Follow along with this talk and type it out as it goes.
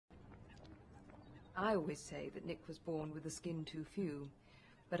I always say that Nick was born with a skin too few,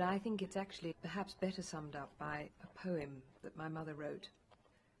 but I think it's actually perhaps better summed up by a poem that my mother wrote.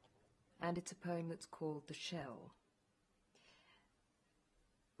 And it's a poem that's called The Shell,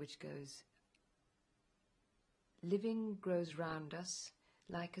 which goes, "Living grows round us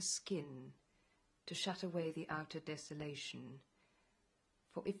like a skin to shut away the outer desolation.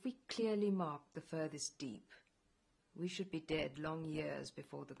 For if we clearly marked the furthest deep, we should be dead long years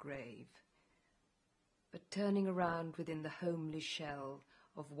before the grave. But turning around within the homely shell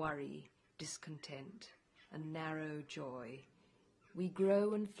of worry, discontent, and narrow joy, we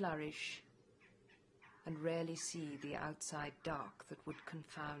grow and flourish and rarely see the outside dark that would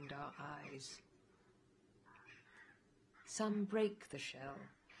confound our eyes. Some break the shell.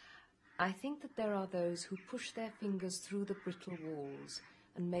 I think that there are those who push their fingers through the brittle walls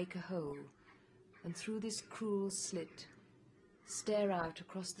and make a hole, and through this cruel slit stare out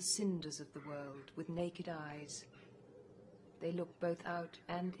across the cinders of the world with naked eyes. They look both out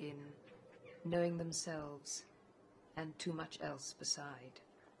and in, knowing themselves and too much else beside."